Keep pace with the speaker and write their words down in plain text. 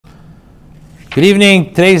Good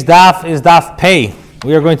evening. Today's daf is daf pei.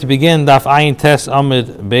 We are going to begin daf ayin tes amid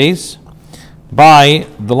beis by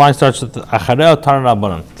the line starts with achareo tanan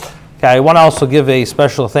rabbanan. Okay, I want to also give a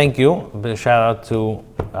special thank you, a big shout out to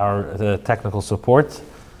the technical support.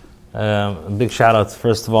 A big shout out,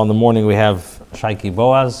 first of all, in the morning we have Shaiki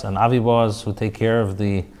Boaz and Avi Boaz who take care of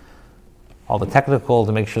all the technical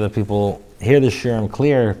to make sure that people hear the shirim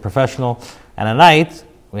clear, professional. And at night,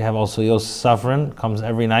 we have also Yos Safran, comes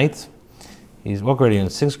every night. He's, what grade are you in?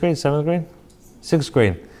 6th grade? 7th grade? 6th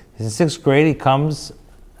grade. He's in 6th grade. He comes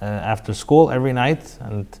after school every night,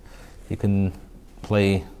 and he can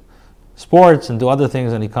play sports and do other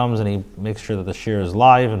things, and he comes and he makes sure that the shir is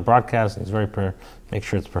live and broadcast, and he's make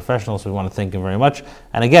sure it's professional, so we want to thank him very much.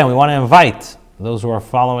 And again, we want to invite those who are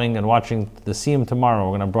following and watching the Siyum tomorrow.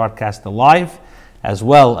 We're going to broadcast the live, as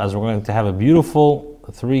well as we're going to have a beautiful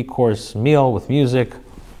 3-course meal with music,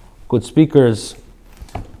 good speakers,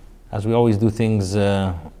 as we always do things,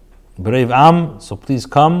 B'reiv Am, so please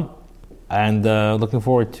come, and looking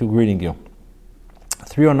forward to greeting you.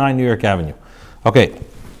 309 New York Avenue. Okay.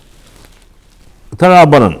 Tana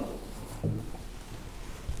Rabbanan.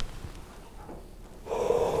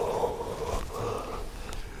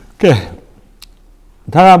 Okay.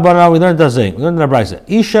 Tana Rabbanan, we learned Dazay. We learned the Brayse.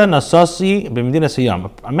 Isha Nasasi B'Medina Siyam.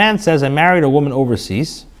 A man says, I married a woman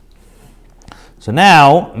overseas. So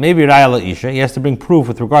now, maybe Raya Isha, he has to bring proof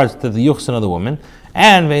with regards to the yuchsin of the woman,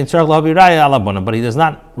 and but he does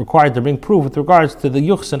not require to bring proof with regards to the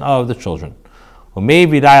yuchsin of the children. Or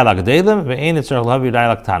maybe and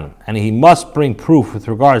he must bring proof with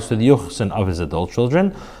regards to the yuchsin of his adult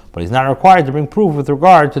children, but he's not required to bring proof with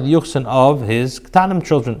regard to the yuchsin of his ktanim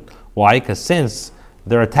children. Why? Because since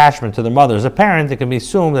their attachment to their mother is apparent, it can be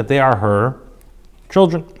assumed that they are her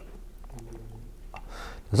children.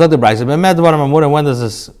 So the Brayse, when does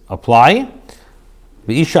this apply?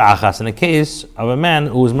 Isha achas, in the case of a man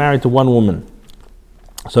who is married to one woman.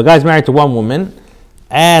 So a guy's married to one woman,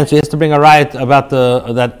 and so he has to bring a riot about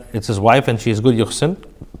that it's his wife and she is good yuchsin.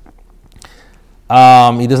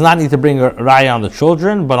 He does not need to bring a raya on the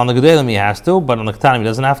children, but on the gedolim he has to, but on the ketanim he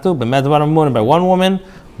doesn't have to. By one woman,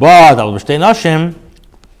 but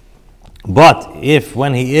if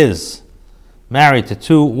when he is married to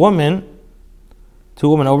two women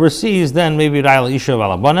overseas, then maybe raya isha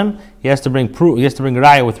valabanim. He has to bring proof. He has to bring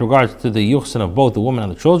raya with regards to the yuchsin of both the woman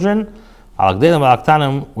and the children,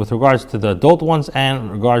 with regards to the adult ones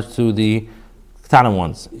and regards to the ktanim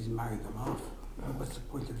ones. He's married them off. What's the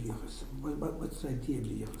point of yuchsin? What's the idea of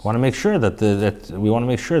the yuchsin? We want to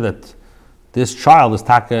make sure that this child is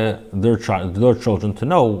taka their children to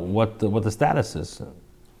know what the status is.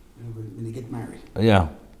 When they get married. Yeah.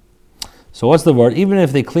 So what's the word? Even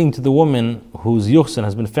if they cling to the woman whose yuchsin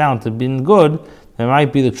has been found to have been good, they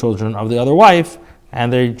might be the children of the other wife,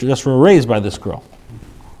 and they just were raised by this girl.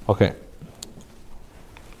 Okay.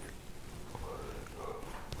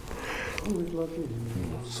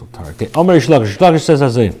 So tired. Okay. Omer Shlakish says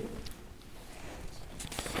Hazay.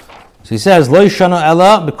 So he says, Lo yishanu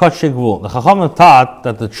ela b'kotshei gvul. The Chachamim taught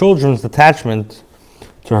that the children's attachment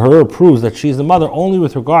to her proves that she's the mother only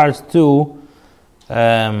with regards to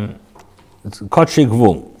kotshei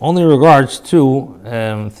gvul, only in regards to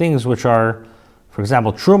things which are, for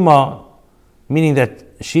example, truma, meaning that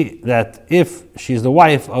if she's the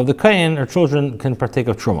wife of the kohen, her children can partake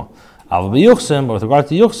of truma. But with regard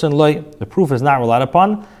to yuchsin, the proof is not relied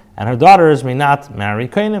upon, and her daughters may not marry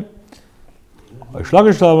kohenim.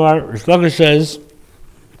 Shlakish says,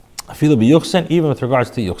 "Afilu b'yuchsin," even with regards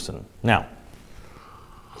to yuchsin. Now,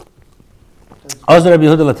 Azda Rabbi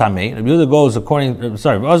Yehuda l'tamei. Rabbi Yehuda goes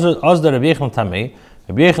Azda Rabbi Yechon tamei.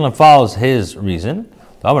 Rabbi Yechon follows his reason.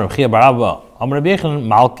 Amar Rabbi Yechon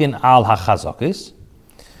malkin al hachazakis.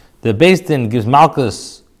 The Beis Din gives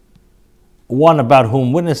malchus one about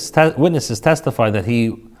whom witnesses testify that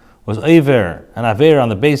he was aver and aver on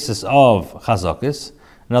the basis of chazakis.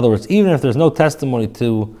 In other words, even if there's no testimony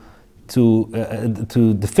to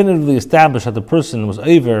definitively establish that the person was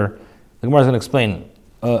aver, the Gemara is going to explain.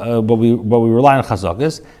 But we rely on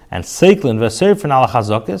chazakis, and seiklin v'serfin ala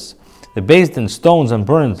chazakis. The Beis Din stones and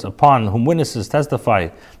burns upon whom witnesses testify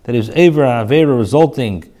that it was aver and avera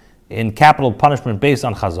resulting in capital punishment based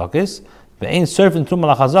on chazakis. Ve'ein serfin truma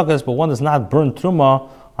ala chazakis, but one does not burn truma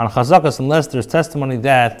on chazakis unless there's testimony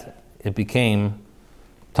that it became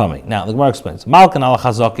tummy. Now the Gemara explains malkan ala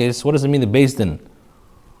chazakis. What does it mean? The Beis Din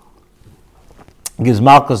gives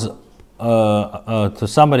malchus to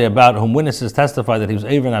somebody about whom witnesses testify that he was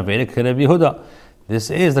aver and avera. Rabbi Yehuda.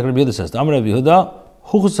 This is like Rabbi Yehuda says. Amar Rabbi Yehuda.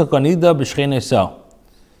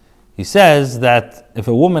 He says that if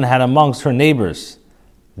a woman had amongst her neighbors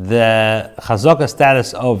the chazaka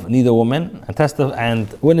status of neither woman, and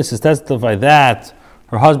witnesses testify that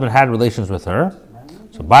her husband had relations with her.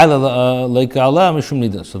 So the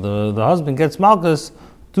husband gets malchus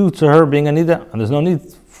due to her being a nida, and there's no need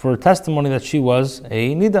for testimony that she was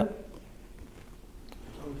a nida.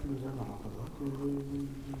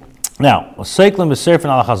 Now,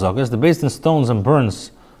 the Beis Din stones and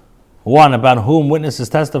burns one about whom witnesses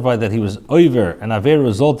testify that he was over and aver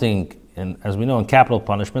resulting in, as we know, in capital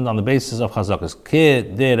punishment on the basis of chazakas.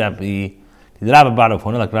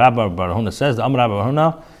 Like Rabbi Bar Huna says, the Amr Rabbi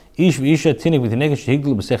Huna, Ish v'isha tinik v'tineket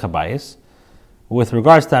shehigdlu b'secha bayis. With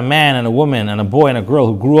regards to a man and a woman and a boy and a girl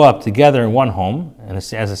who grew up together in one home and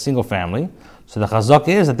as a single family, so the chazak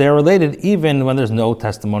is that they are related even when there's no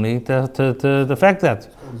testimony to the fact that.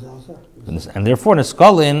 And therefore,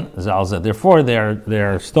 neskalin zalza. Therefore, they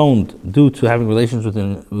are stoned due to having relations with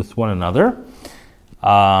one another,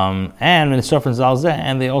 and nesafrin zalza,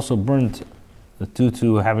 and they also burned due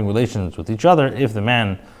to having relations with each other. If the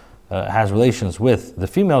man has relations with the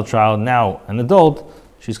female child, now an adult,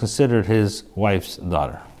 she's considered his wife's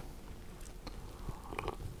daughter.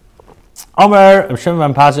 Omer Shem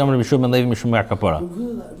ben Pasi, Omer Bishul ben Levi Mishum Kapora.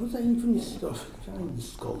 Was eigentlich von der Stoff? Die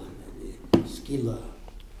Skolle, die Skilla.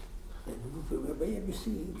 Where have you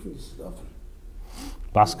seen from the stuff?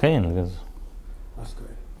 Baskain, because.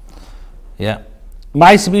 Baskain. Yeah. There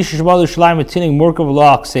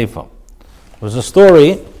was a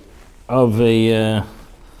story of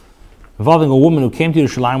involving a woman who came to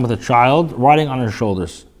Yerushalayim with a child riding on her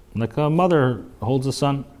shoulders, like a mother holds a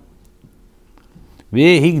son.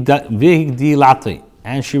 And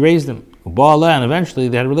she raised him. And eventually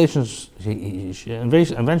they had relations.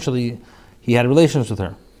 Eventually he had relations with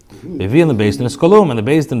her. And the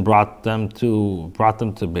Beis Din brought them to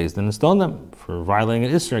Beis Din and stoned them for violating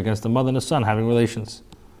an Isser against the mother and the son having relations.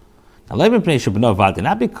 Now,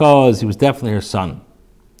 not because he was definitely her son.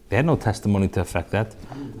 They had no testimony to affect that.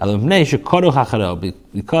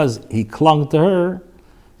 Because he clung to her,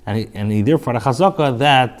 and he therefore had a chazaka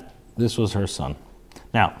that this was her son.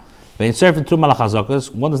 Now, one does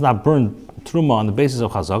not burn truma on the basis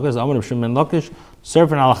of chazakas. Amar of Shimon Lakish,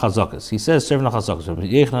 servant al chazakas. He says servant al chazakas.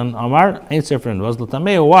 Yechlan Amar ain't servant was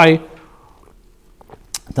l'tamei. Why?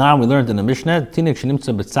 Now we learned in the Mishnah, tinik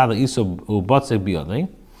shenimtza b'tzad iso ubatzek biyodei.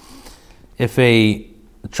 If a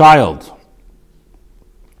child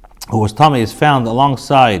who was tummy is found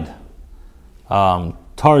alongside tar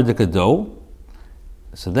dikado,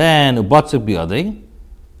 so then ubatzek biyodei.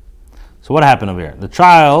 So what happened over here?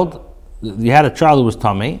 You had a child who was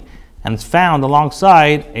tummy, and it's found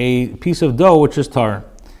alongside a piece of dough which is tar,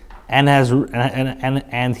 and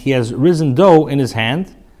he has risen dough in his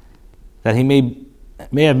hand that he may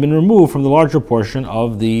have been removed from the larger portion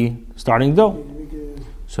of the starting dough.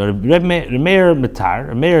 So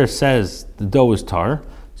Meir says the dough is tar,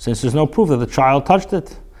 since there's no proof that the child touched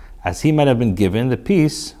it, as he might have been given the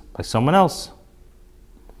piece by someone else.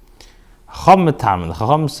 The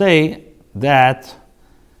Chacham say that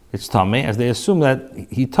it's tamei, as they assume that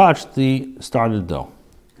he touched the started dough.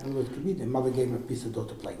 And it could be the mother gave him a piece of dough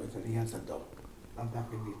to play with, and he has that dough. I'm not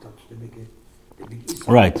going to touch the big Isa.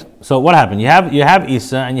 Right. So what happened? You have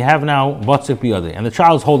Isa, and you have now Batzik Biyadi, and the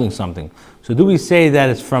child's holding something. So do we say that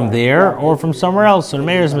it's from there or from somewhere else? So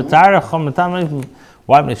Meir is Matara, Chom Matam,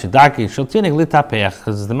 why Shadaki, Shaltinik Litapech,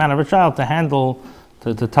 because it's the man of a child to handle,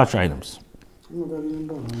 to touch items.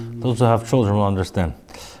 Those who have children will understand.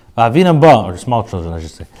 Avinam ba, or small children, I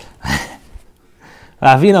should say.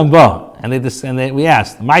 Avinam ba, and we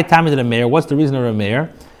asked, my time to the mayor. What's the reason of a mayor?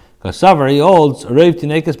 Because Savar he holds reiv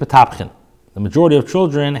tinekes betapchin. The majority of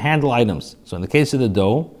children handle items. So in the case of the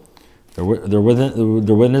dough, they're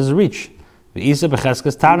within his reach. V'isa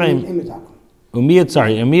becheskes tareim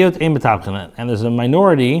umiyot ein betapchin, and there's a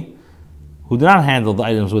minority who do not handle the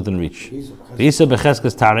items within reach. V'isa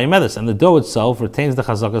becheskes tareim medis, and the dough itself retains the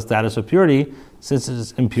chazaka status of purity, since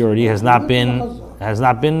its impurity has not been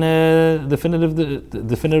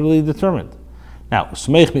definitively determined. Now,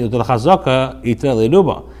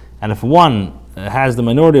 and if one has the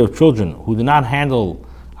minority of children who do not handle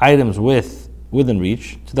items within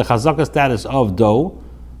reach, to the chazaka status of dough,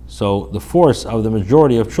 so the force of the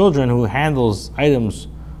majority of children who handles items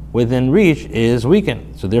within reach is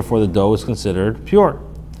weakened. So therefore the dough is considered pure.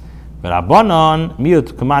 But Abanon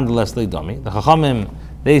miut command less domi. The Chachamim,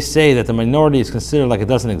 they say that the minority is considered like it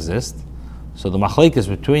doesn't exist. So the machlekes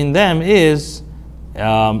between them is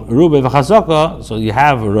Ruba v'chazaka. So you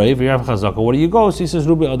have Reiv, you have chazaka. Where do you go? So he says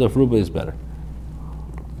Ruba, other if Ruba is better.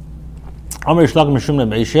 Amr Yishlak Mishum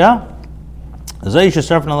Nebeishia. Zaisha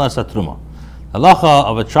Serfin Allah Satruma. The halacha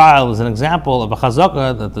of a child is an example of a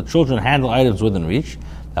chazaka that the children handle items within reach.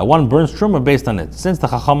 that one burns truma based on it. Since the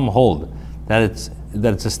Chacham hold that it's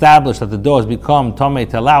established that the dough has become tamei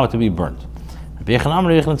to allow it to be burnt. Rabbi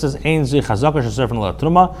Yechon says, this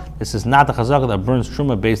is not the chazaka that burns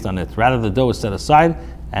truma based on it. Rather, the dough is set aside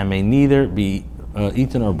and may neither be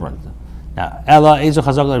eaten or burnt. Now, what is the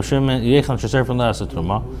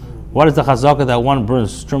chazaka that one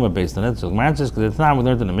burns truma based on it? So, Gemara says, because it's not we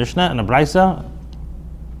learned in the Mishnah and the Brisa.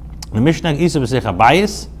 The Mishnah is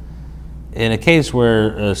in a case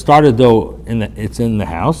where started dough it's in the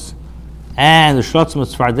house, and the shlotzim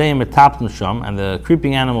tzfardeim etaptim sham, and the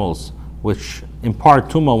creeping animals which impart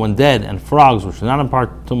tumah when dead, and frogs which do not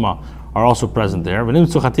impart tumah are also present there.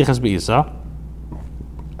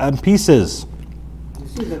 And pieces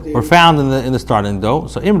were found in the starting dough.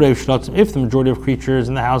 So imreiv shlotzim, if the majority of creatures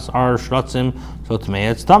in the house are shlotzim, so tmei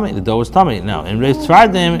it's tummy. The dough is tummy. Now imreiv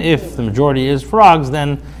tzfardeim, if the majority is frogs,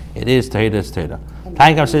 then it is teida. It's teida.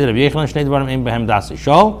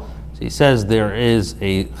 So he says there's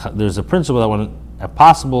a principle that when a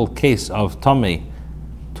possible case of tummy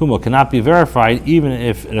cannot be verified, even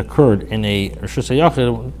if it occurred in a Reshus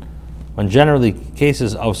HaYachid, when generally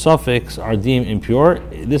cases of suffix are deemed impure,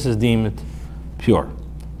 this is deemed pure.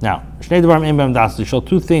 Now,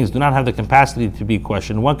 two things do not have the capacity to be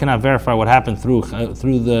questioned. One cannot verify what happened through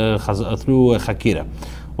Chakira.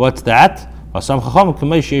 What's that?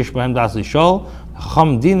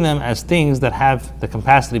 Chacham deem them as things that have the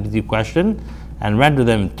capacity to be questioned and render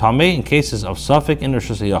them tamei in cases of suffix in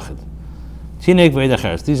Reshus HaYachid. Tinek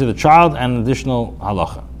v'edacheres. These are the child and additional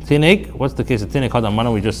halacha. Tinek, what's the case of tinek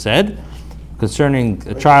hadamana we just said? Concerning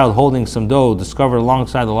a child holding some dough discovered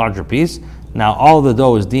alongside the larger piece. Now all the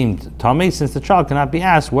dough is deemed tamei since the child cannot be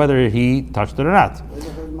asked whether he touched it or not.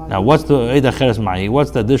 Now what's the edacheres mahi?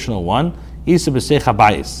 What's the additional one? Isa b'seich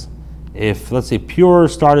habayis. If, let's say, pure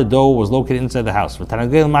started dough was located inside the house,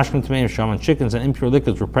 and chickens and impure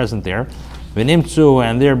liquids were present there,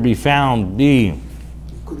 and there be found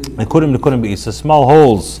couldn't be so small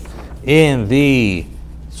holes in the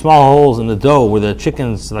dough where the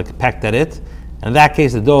chickens pecked at it. And in that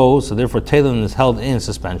case, the dough, so therefore Talon is held in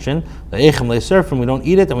suspension. The echem le'serfim, we don't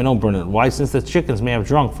eat it and we don't burn it. Why? Since the chickens may have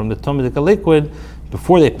drunk from the tumidika liquid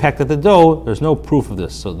before they pecked at the dough, there's no proof of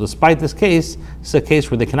this. So despite this case, it's a case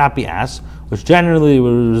where they cannot be asked, which generally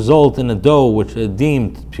will result in a dough which is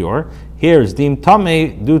deemed pure. Here is deemed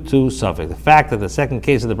tamei due to suffix. The fact that the second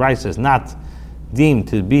case of the Brisa is not deemed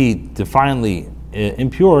to be definitely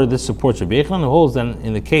impure, this supports Rabbi Yechon, who holds that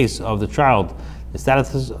in the case of the child, the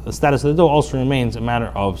status of the dough also remains a matter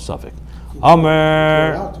of suffix.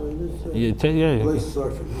 Omer, you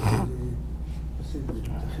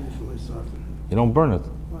don't burn it.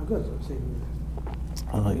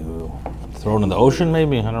 Throw it in the ocean,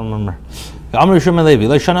 maybe? I don't remember. They only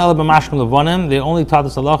taught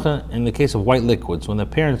this halacha in the case of white liquids, when the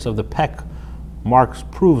appearance of the peck provides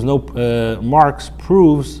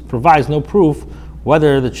no proof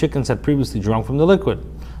whether the chickens had previously drunk from the liquid.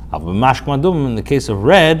 In the case of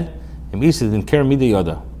red, if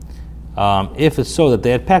it's so that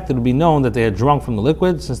they had pecked, it would be known that they had drunk from the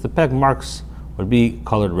liquid, since the peck marks would be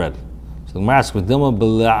colored red. So the Gemara asks,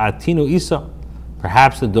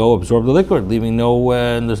 perhaps the dough absorbed the liquid, leaving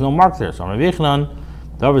there's no mark there. So he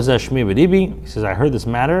says, I heard this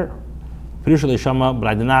matter, but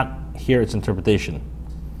I did not hear its interpretation.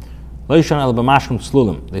 They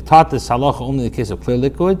taught this halacha only in the case of clear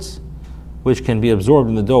liquids, which can be absorbed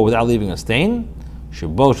in the dough without leaving a stain.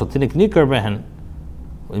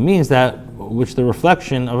 It means that which the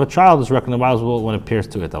reflection of a child is recognizable when it appears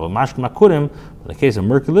to it. In the case of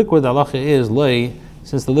murky liquid, the halacha is lay,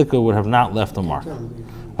 since the liquid would have not left a mark.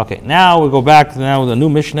 Okay, now we go back to the new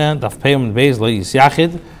Mishnah, Daf Peyam and Beis Lo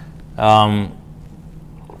Yisyachid.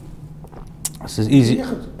 This is easy.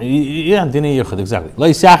 Yeah, Dini Yuchad, exactly. Lo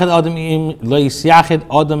Yisyachid Adam im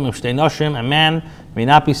Shtei Noshim. A man may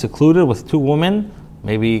not be secluded with two women,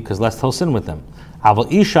 maybe because lest he'll sin with them.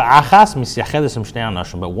 But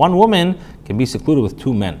one woman can be secluded with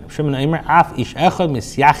two men.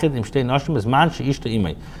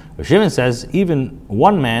 Shimon says even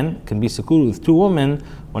one man can be secluded with two women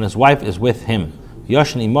when his wife is with him.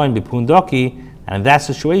 And in that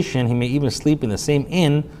situation, he may even sleep in the same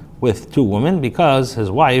inn with two women because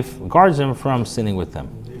his wife guards him from sinning with them.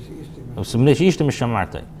 Because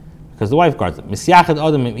the wife guards him.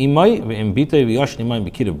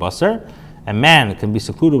 A man can be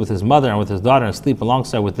secluded with his mother and with his daughter and sleep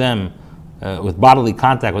alongside with them with bodily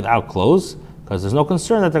contact without clothes, because there's no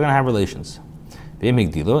concern that they're going to have relations.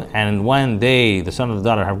 And when the son and the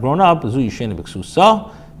daughter have grown up, this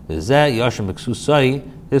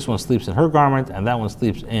one sleeps in her garment and that one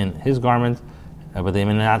sleeps in his garment, but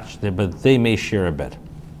they may share a bed.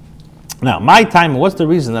 Now, my time, what's the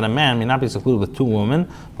reason that a man may not be secluded with two women,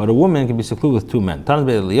 but a woman can be secluded with two men?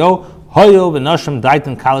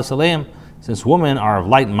 Since women are of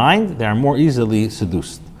light mind, they are more easily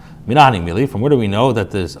seduced. From where do we know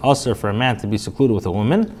that there's usher for a man to be secluded with a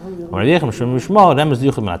woman? The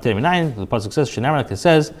pasuk says, it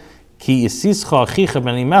says, Ki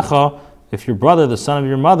if your brother, the son of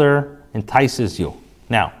your mother, entices you.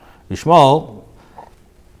 Now, Yishmael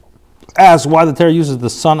asks why the Torah uses the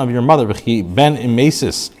son of your mother, ben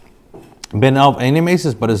imesis, ben of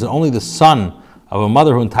imesis, but is it only the son of a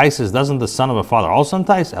mother who entices? Doesn't the son of a father also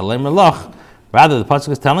entice? Rather, the pasuk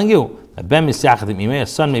is telling you that ben misyachadim imei, a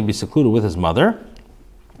son may be secluded with his mother,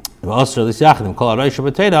 and it's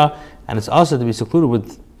also to be secluded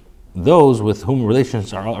with those with whom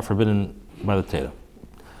relations are forbidden by the Torah.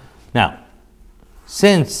 Now,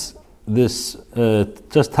 since this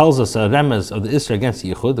just tells us a remez of the Isra against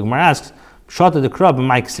Yichud, the Gemara asks, Pshat the Krab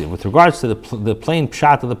Maiksiv. With regards to the plain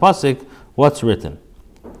Pshat of the pasuk, what's written?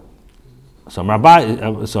 So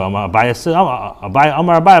Abai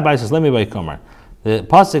says, "Let me buy Kamar." The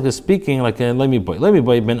pasuk is speaking like a let me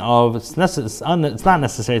buy ben of. It's not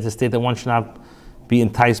necessary to state that one should not be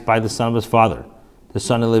enticed by the son of his father. The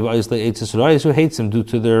son of Levi who hates him due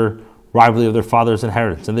to their rivalry of their father's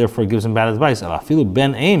inheritance, and therefore gives him bad advice.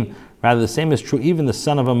 Ben aim. Rather, the same is true even the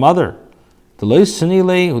son of a mother, who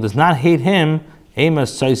does not hate him.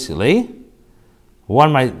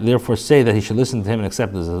 One might therefore say that he should listen to him and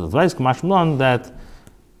accept his advice. That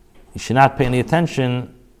he should not pay any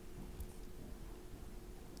attention.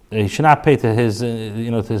 He should not pay to his,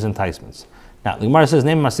 to his enticements. Now, the Gemara says,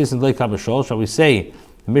 "Name masis and leikab b'shol." Shall we say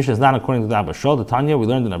the mission is not according to the Abashol? The Tanya we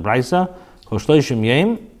learned in a brisa, "Koshloishim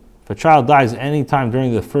yem." If a child dies any time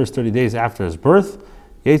during the first 30 days after his birth,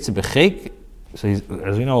 yetze b'cheik. So he's,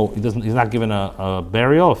 as we know, he's not given a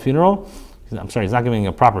burial, a funeral. He's not giving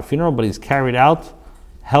a proper funeral, but he's carried out,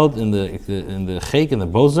 held in the cheik, in the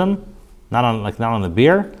bosom, not on the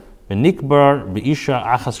bier. Benikbar beisha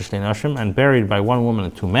achas shtei and buried by one woman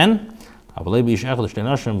and two men. But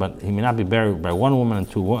he may not be buried by one woman and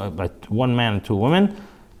by one man and two women.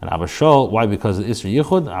 And Abashol, why? Because of Isra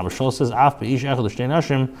Yichud. Abashol says af beish echad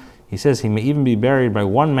shtei. He says he may even be buried by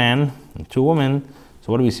one man and two women.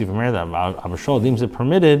 So what do we see from here? That Abashol deems it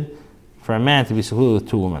permitted for a man to be secluded with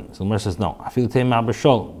two women. So the Gemara says no.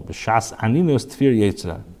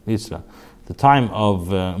 The time of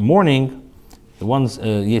mourning, the one's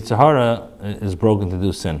Yetzirah is broken to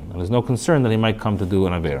do sin, and there's no concern that he might come to do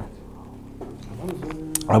an Avera.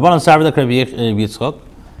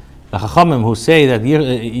 The Chachamim who say that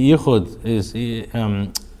Yichud is that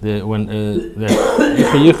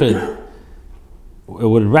Yichud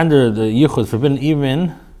would render the Yichud forbidden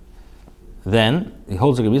even then, he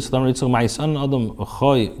holds a What does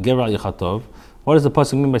the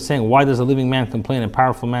pasuk mean by saying, why does a living man complain and a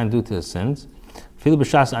powerful man due to his sins? Even at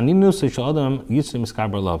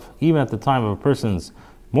the time of a person's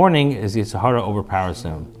mourning, his Yitzhara overpowers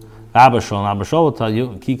him. Abashol will tell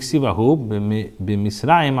you,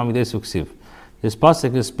 this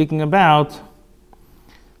pasuk is speaking about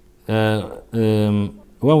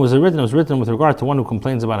when was it written? It was written with regard to one who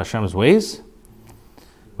complains about Hashem's ways.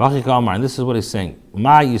 And this is what he's saying.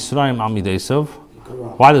 Why does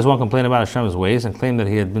one complain about Hashem's ways and claim that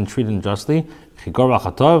he had been treated unjustly? Has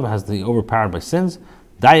the overpowered by sins.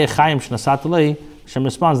 Hashem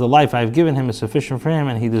responds, the life I have given him is sufficient for him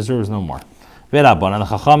and he deserves no more. And the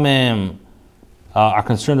Chachamim are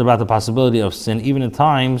concerned about the possibility of sin even in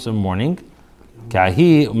times of mourning. Like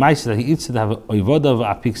this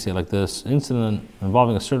incident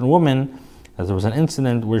involving a certain woman, as there was an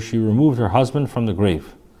incident where she removed her husband from the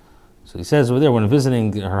grave. So he says over there, when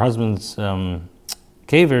visiting her husband's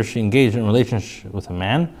caver, she engaged in a relationship with a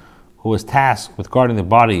man who was tasked with guarding the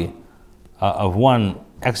body of one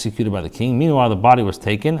executed by the king. Meanwhile, the body was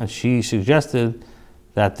taken, and she suggested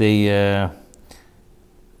that they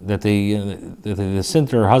sin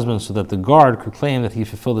to her husband so that the guard could claim that he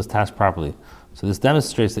fulfilled his task properly. So this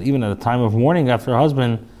demonstrates that even at a time of mourning after a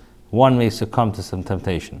husband, one may succumb to some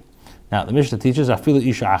temptation. Now, the Mishnah teaches, afilu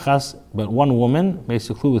isha achas, but one woman may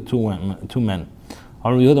seclude with two men.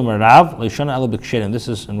 This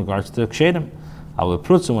is in regards to kshedim.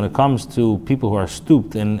 When it comes to people who are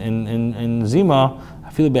stooped in Zima,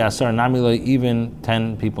 afilu be'asar namila, even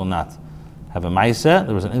 10 people not. Have a ma'isa.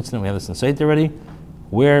 There was an incident, we had this in Sait already,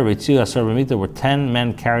 where where 10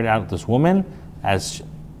 men carried out this woman as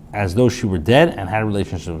though she were dead and had a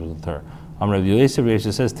relationship with her. Rabbi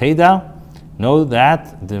Yosef says, Teida, know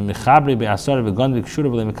that the mechabri be'asar v'gon v'kshura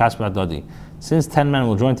v'lemikasp v'adodi. Since 10 men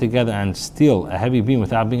will join together and steal a heavy beam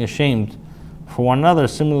without being ashamed for one another,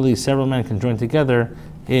 similarly several men can join together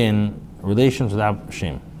in relations without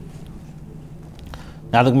shame.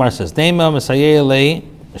 Now the Gemara says, Deima Mesayele,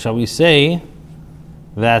 shall we say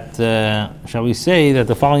that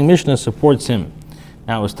the following Mishnah supports him?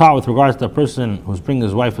 Now it was taught with regards to the person who's bringing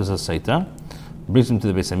his wife as a Saita, brings him to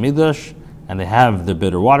the Beis HaMikdash, and they have the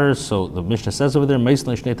bitter waters. So the Mishnah says over there, they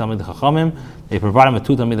provide him with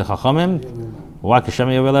 2 Talmidei Chachamim.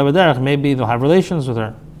 Maybe they'll have relations with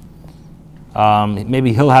her.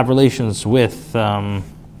 Maybe he'll have relations with. It's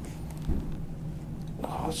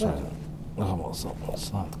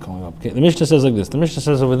not coming up. Okay, the Mishnah says like this. The Mishnah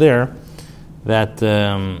says over there that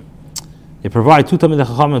they provide 2 Talmidei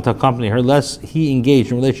Chachamim to accompany her, lest he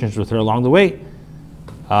engage in relationships with her along the way.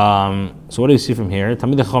 So what do we see from here?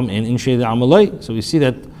 Talmidei Chacham in Shei Amalei. So we see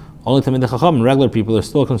that only Talmidei Chacham, regular people, are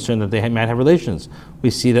still concerned that they might have relations.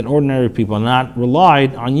 We see that ordinary people are not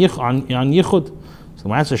relied on yichud. So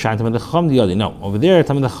the answer is Talmidei Chacham the other. No, over there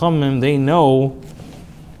Talmidei Chacham, they know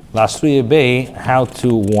Lasriya Bey how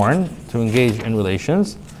to warn, to engage in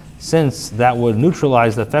relations, since that would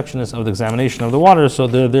neutralize the effectiveness of the examination of the water. So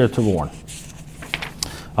they're there to warn.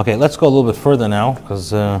 Okay, let's go a little bit further now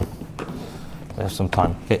because. We have some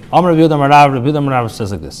time. Okay. Amar Rabbi Yehuda Marav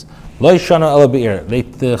says like this: Lo yishanu ela be'ir.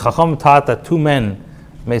 The Chacham taught that 2 men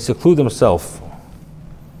may seclude themselves.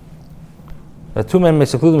 That 2 men may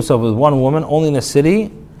seclude themselves with 1 woman only in a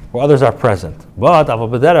city where others are present. But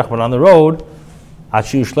on the road,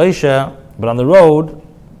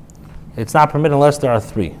 it's not permitted unless there are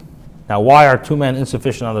 3. Now, why are 2 men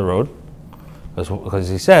insufficient on the road? Because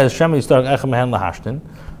he says, Shem yistarach echem mehen lahashtin.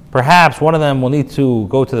 Perhaps one of them will need to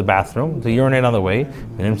go to the bathroom, to urinate on the way,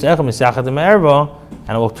 and it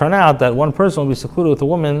will turn out that one person will be secluded with a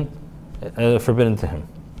woman forbidden to him.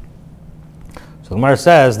 So the Gemara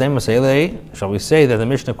says, shall we say that the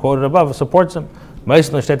Mishnah quoted above supports him? Today,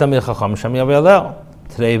 so it's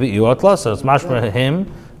mashma him,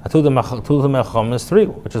 is 3,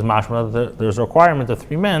 which is mashma that there's a requirement of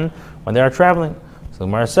 3 men when they are traveling. So the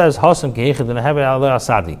Gemara says,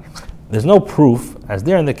 there's no proof, as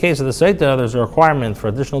there in the case of the Saita, there's a requirement for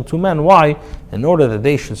additional 2 men. Why? In order that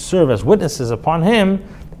they should serve as witnesses upon him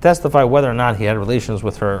to testify whether or not he had relations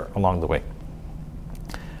with her along the way.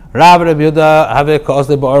 Rav and Rabbi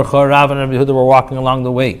Yehuda were walking along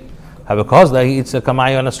the way.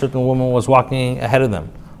 And a certain woman was walking ahead of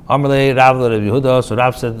them. So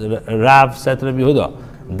Rav said to Rabbi Yehuda,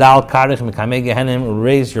 Dal karich mikamei Gehenim,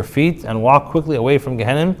 raise your feet and walk quickly away from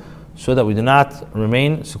Gehenim, so that we do not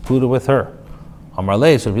remain secluded with her. Amar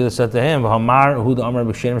lei, so Rabbi said to him,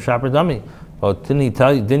 but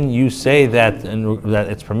didn't you say that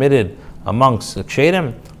it's permitted amongst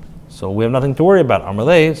kshedim? So we have nothing to worry about. Amar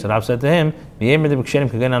lei, so Rav said to him,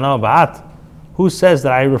 who says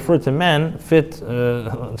that I refer to men fit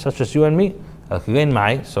such as you and me?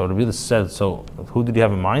 So Rabbi said, so who did you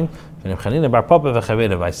have in mind? I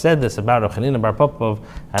said this about Rav Chanina bar Popov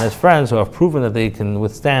and his friends who have proven that they can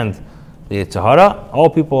withstand the Tahara. All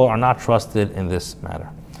people are not trusted in this matter.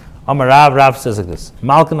 Amar Rav says like this: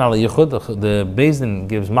 Malkan ala yichud, the Beis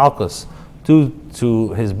gives malchus due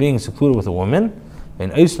to his being secluded with a woman.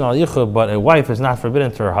 And Eisun ala yichud, but a wife is not forbidden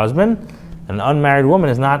to her husband. An unmarried woman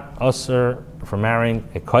is not usher for marrying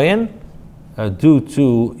a kohen due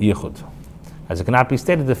to yichud. As it cannot be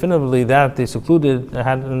stated definitively that they secluded they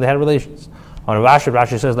had relations. On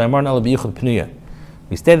Rashi says,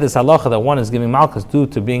 we stated this halacha that one is giving malchus due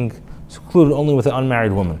to being secluded only with an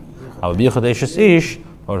unmarried woman. But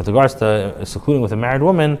with regards to secluding with a married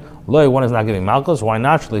woman, one is not giving malchus. Why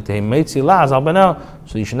not? So you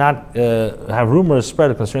should not have rumors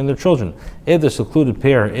spread concerning their children. If the secluded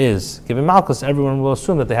pair is giving malchus, everyone will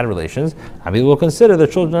assume that they had relations, and we will consider their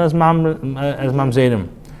children as mamzedim.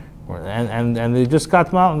 And they just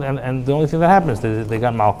got mal, and the only thing that happens is they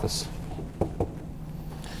got malchus.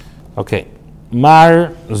 Okay,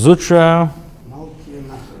 Mar Zutra,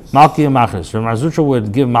 Malki Machris. So Mar Zutra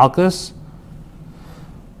would give malchus.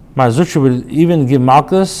 Mar Zutra would even give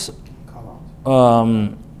malchus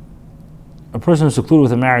a person who's secluded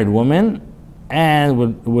with a married woman, and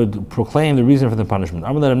would proclaim the reason for the punishment.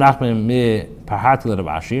 Rav Nachman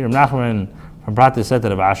from Prati said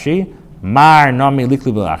to Rav Ashi, Mar nami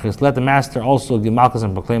likli b'lachis. Let the master also give malchus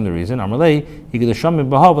and proclaim the reason. Amalei hikidushin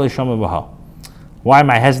Daf. Why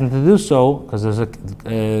am I hesitant to do so? Because there's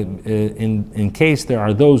in case there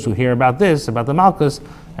are those who hear about this, about the malchus,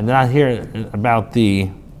 and they're not hear about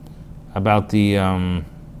the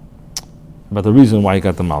reason why he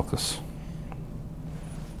got the malchus.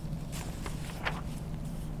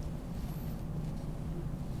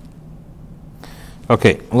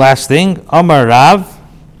 Okay, last thing. Amar Rav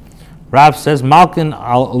says, Malkin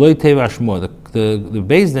al loy teva shmo. The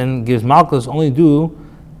Beis Din gives malchus only due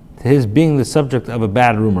to his being the subject of a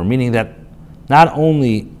bad rumor, meaning that not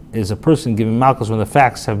only is a person giving malchus when the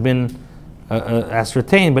facts have been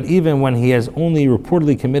ascertained, but even when he has only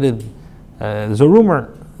reportedly committed, there's a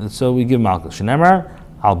rumor, and so we give malchus. Shenemar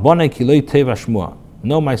al bonei ki lo teva shmua.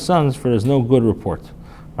 No, my sons, for there's no good report.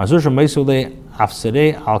 Mazusha meisule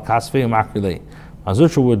afserei al kasvei umakrilei.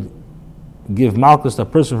 Mazusha would give malchus to a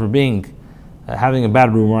person for being having a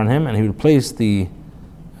bad rumor on him, and he would place the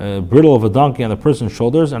bridle of a donkey on the person's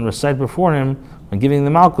shoulders and recite before him when giving the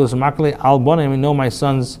malchus, umakrilei al bonei. No, my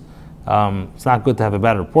sons. It's not good to have a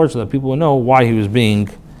bad report, so that people will know why he was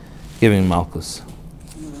giving malchus.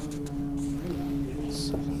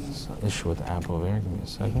 Issue with the apple over here. Give me a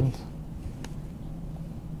second.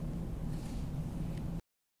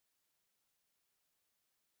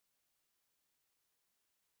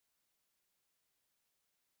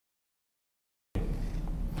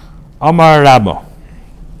 Amar Rabba.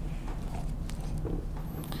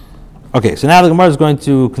 Okay, so now the Gemara is going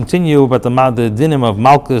to continue about the dinim of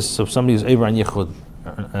malchus of somebody who's over on yichud,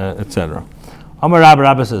 etc. Amar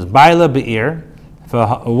Rabba says, Baila be'ir, if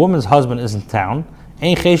a woman's husband is in town,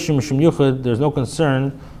 ein cheshim mishum yuchud, there's no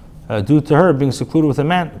concern due to her being secluded with a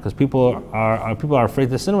man, because people are afraid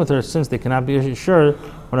to sin with her since they cannot be sure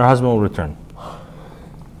when her husband will return.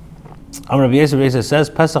 Amar Rabbi S Greenwald says,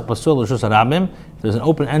 Pesach pasul l'shus harabim, there's an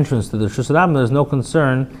open entrance to the shus harabim, there's no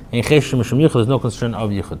concern, ein cheshim mishum yuchud, there's no concern of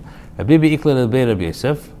yichud. Rabbi ikla lebei Rabbi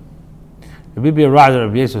Yosef. Rabbi arrived at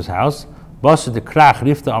Rabbi Yosef's house. Basa de krach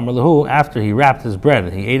rifta amar lahu. After he wrapped his bread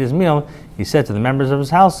and he ate his meal, he said to the members of his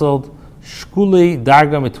household, Shkuli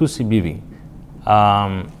darga metusi bivi.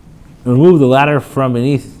 Remove the ladder from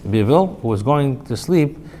beneath Bivil, who was going to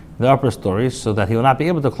sleep in the upper stories, so that he will not be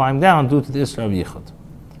able to climb down due to the Isra of Yichud.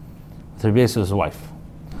 With Rabbi Yosef's wife.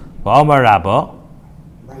 Ba'amar Rabba.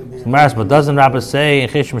 But doesn't Rabbi say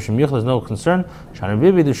there's no concern?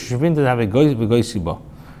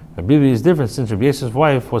 Rabbi is different, since Rabbi Yosef's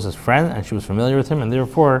wife was his friend and she was familiar with him, and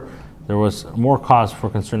therefore there was more cause for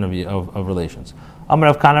concern of relations. Amar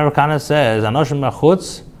Rav Kana says, he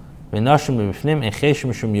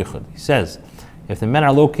says, if the men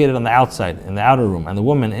are located on the outside, in the outer room, and the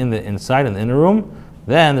women in the inside, in the inner room,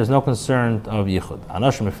 then there's no concern of yichud.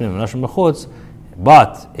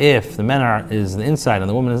 But if the men is the inside and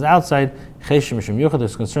the woman is the outside,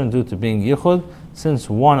 there's concern due to being yichud, since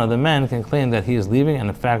one of the men can claim that he is leaving and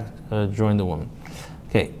in fact joined the woman.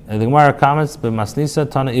 Okay, the Gemara comments, "B'masnisa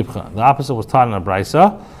tana ibcha." The opposite was taught in a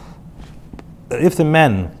brisa. If the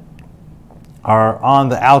men are on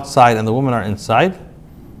the outside and the women are inside,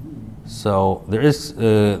 so there is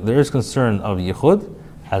concern of yichud,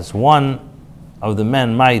 as one of the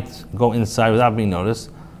men might go inside without being noticed.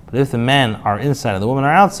 But if the men are inside and the women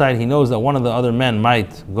are outside, he knows that one of the other men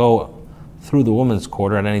might go through the woman's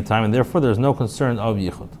quarter at any time, and therefore there is no concern of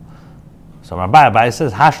yichud. So Rabbi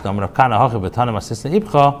says, "Hashdam Rav Kana hachi b'tanim asisna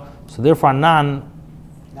ibcha." So therefore, nav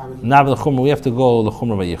l'chumra, we have to go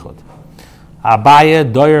l'chumra b'yichud. Abaye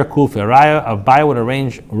doyer kulfi. Abaye would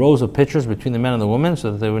arrange rows of pitchers between the men and the women,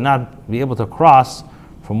 so that they would not be able to cross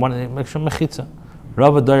from one mechitza.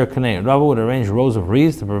 Rava doyer kanei. Rava would arrange rows of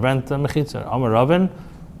reeds to prevent mechitza.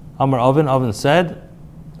 Amar Oven said,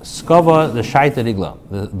 "Skava the shaita rigla,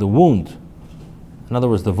 the wound. In other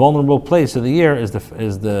words, the vulnerable place of the ear is the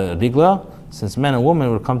rigla, since men and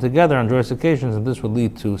women would come together on joyous occasions, and this would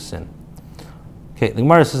lead to sin." Okay, the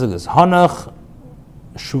Gemara says like this: Hanach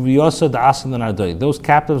shuviosa da'asin nardoi. Those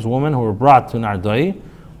captives, women who were brought to Nardoi,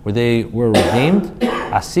 where they were redeemed,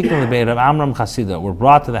 asikim lebei Rav Amram Chasida, were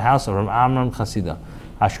brought to the house of Rav Amram Chasida.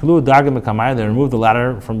 Ashkelu darga mekamai, they removed the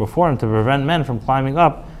ladder from before him to prevent men from climbing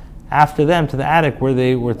up after them to the attic where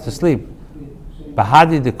they were to sleep. When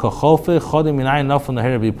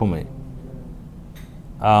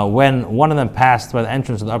one of them passed by the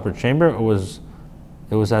entrance of the upper chamber, it was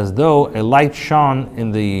as though a light shone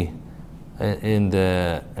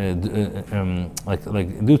like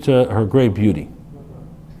due to her great beauty.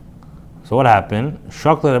 So what happened?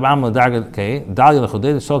 So Shokli Reb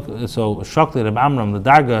Amram the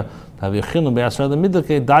darga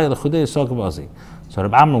So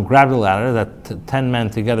Reb Amram grabbed the ladder that 10 men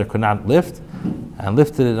together could not lift, and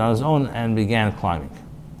lifted it on his own and began climbing.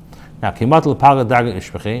 Now,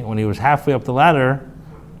 when he was halfway up the ladder,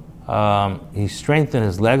 he strengthened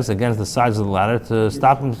his legs against the sides of the ladder to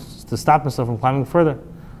stop himself from climbing further.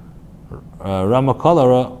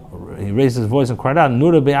 He raised his voice and cried out,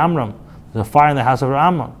 "Nura be Amram, there's a fire in the house of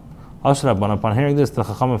Amram." Upon hearing this, the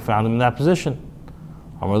Chachamim found him in that position.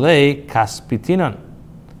 Amalei kaspitinan.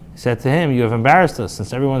 He said to him, "You have embarrassed us,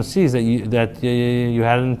 since everyone sees that you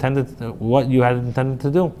had intended what you had intended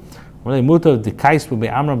to do."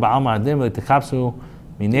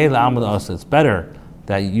 It's better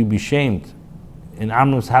that you be shamed in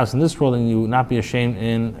Amram's house in this world than you not be ashamed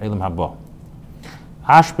in Elam Haba.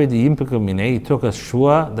 Ashpe the Yimpik of Minei, he took a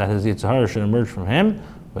shua that his Yitzhara should emerge from him,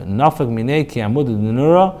 but Nafak Minei ki Amud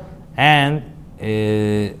Nura, and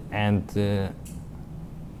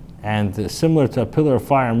similar to a pillar of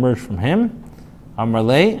fire emerged from him.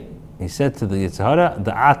 Amrlei, he said to the Yitzhara,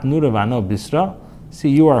 Da'at Nura v'ano bisra, see,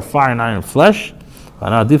 you are fire and I am flesh,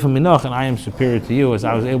 and I am superior to you as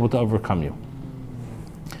I was able to overcome you.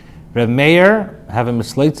 Reb Meir, having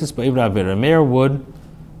misleitzis by Ivra Avera, Meir would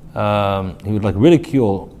he would like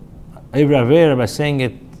ridicule Ivra Avera by saying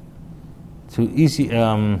it too easy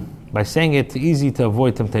to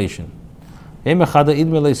avoid temptation. One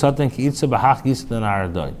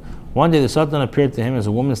day the Satan appeared to him as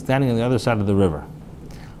a woman standing on the other side of the river.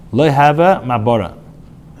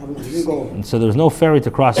 And so there was no ferry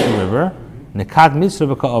to cross the river. He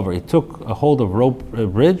took a hold of rope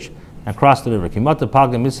bridge and crossed the river.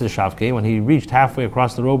 When he reached halfway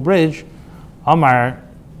across the rope bridge, Amar,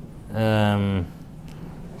 so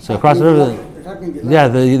across the river,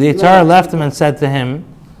 the Yitzhar left him and said to him,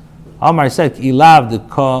 Amar said, Ilav the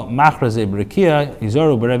ko machraze b'rekia,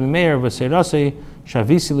 Yizoru b'Rebbe Meir v'seirase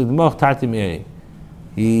shavisi l'dmoch tarti me'eri.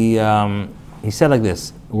 He said like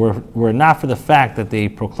this, were not for the fact that they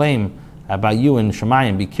proclaim about you in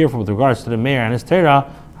Shemayim, be careful with regards to the Meir and his Torah,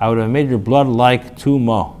 I would have made your blood like 2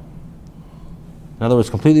 mo. In other words,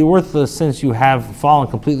 completely worthless since you have fallen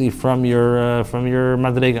completely from your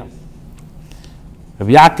madrega.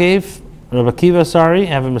 Rabbi Akiva,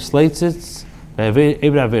 having misleitzits, Rabbi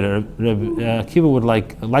Akiva would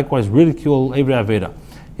likewise ridicule Eivra Aveda.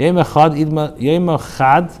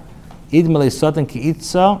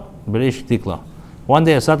 One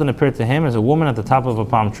day a Satan appeared to him as a woman at the top of a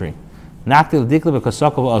palm tree. Rabbi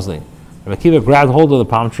Akiva grabbed hold of the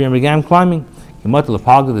palm tree and began climbing. When he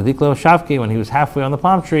was halfway on the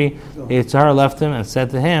palm tree, Yitzhar left him and said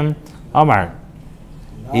to him, Amar,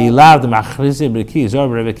 he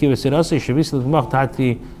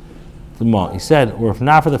said, or if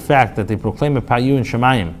not for the fact that they proclaim about you in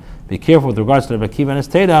Shemayim, be careful with regards to Rabbi Akiva and his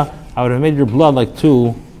Teda, I would have made your blood like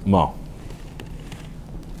 2 mo.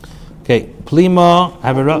 Okay, Plima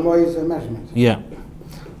have a yeah.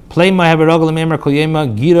 Plima have a rogel memer koyema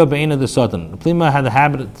gira beina the Satan. Plima had the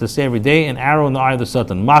habit to say every day, an arrow in the eye of the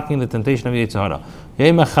Satan, mocking the temptation of Yitzhara.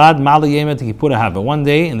 Yema chad mali yema to kippur habit. One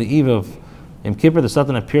day in the eve of Yom Kippur, the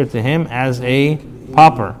Satan appeared to him as a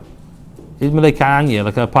pauper. Like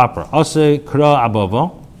a pauper. Also kra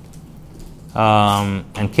abova,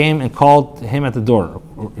 and came and called him at the door.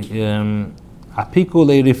 Apiku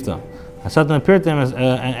le rifta. The Satan appeared to him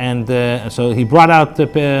so he brought out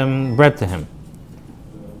bread to him.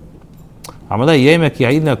 So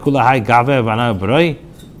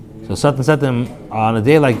Satan said to him, on a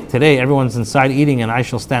day like today, everyone's inside eating and I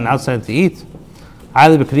shall stand outside to eat.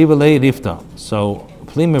 So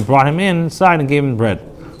Plima brought him inside and gave him bread.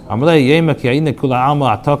 So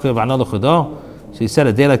he said,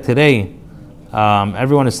 a day like today,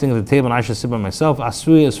 everyone is sitting at the table and I should sit by myself.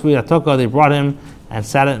 They brought him and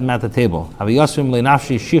sat him at the table.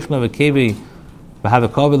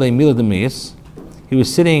 He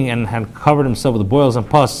was sitting and had covered himself with boils and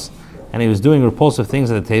pus, and he was doing repulsive things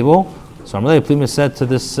at the table. So Amalei Plima said to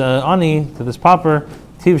this ani, to this pauper,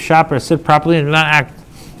 Tiv Shaper, sit properly and do not act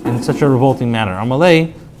in such a revolting manner.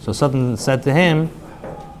 Amalei, so Satan said to him,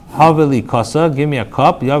 Haveli Kasa, give me a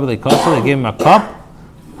cup. Yaveli Kasa, they gave him a cup.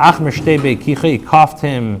 Ach Mishtei Beikicha, he coughed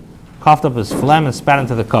up his phlegm and spat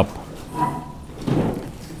into the cup.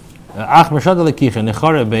 Ach Mishadele Kicha,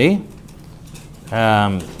 Nechare Bei.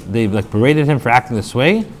 They berated him for acting this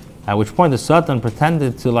way. At which point the Satan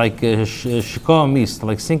pretended to shiko mis,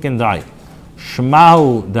 to sink and die.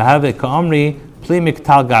 Shmahu dahave ka'amri plimik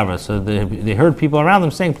tal gavra. So they heard people around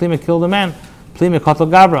them saying, Plima killed a man. Plima katal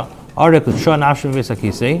gavra.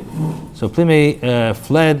 So Plima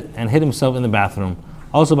fled and hid himself in the bathroom.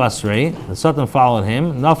 Also Basrei, the Satan followed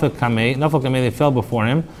him. Nafak kamei, they fell before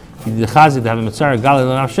him. Upon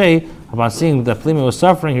seeing that Plima was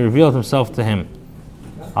suffering, he revealed himself to him.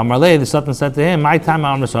 Amarle, the Satan said to him, my time,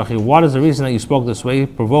 what is the reason that you spoke this way,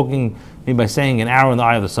 provoking me by saying an arrow in the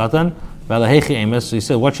eye of the Satan? So he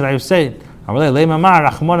said, what should I have said? Let the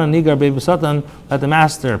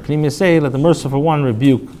master, Plima say, let the merciful one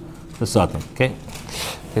rebuke the Satan. Okay,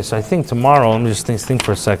 so I think tomorrow, let me just think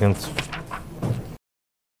for a second.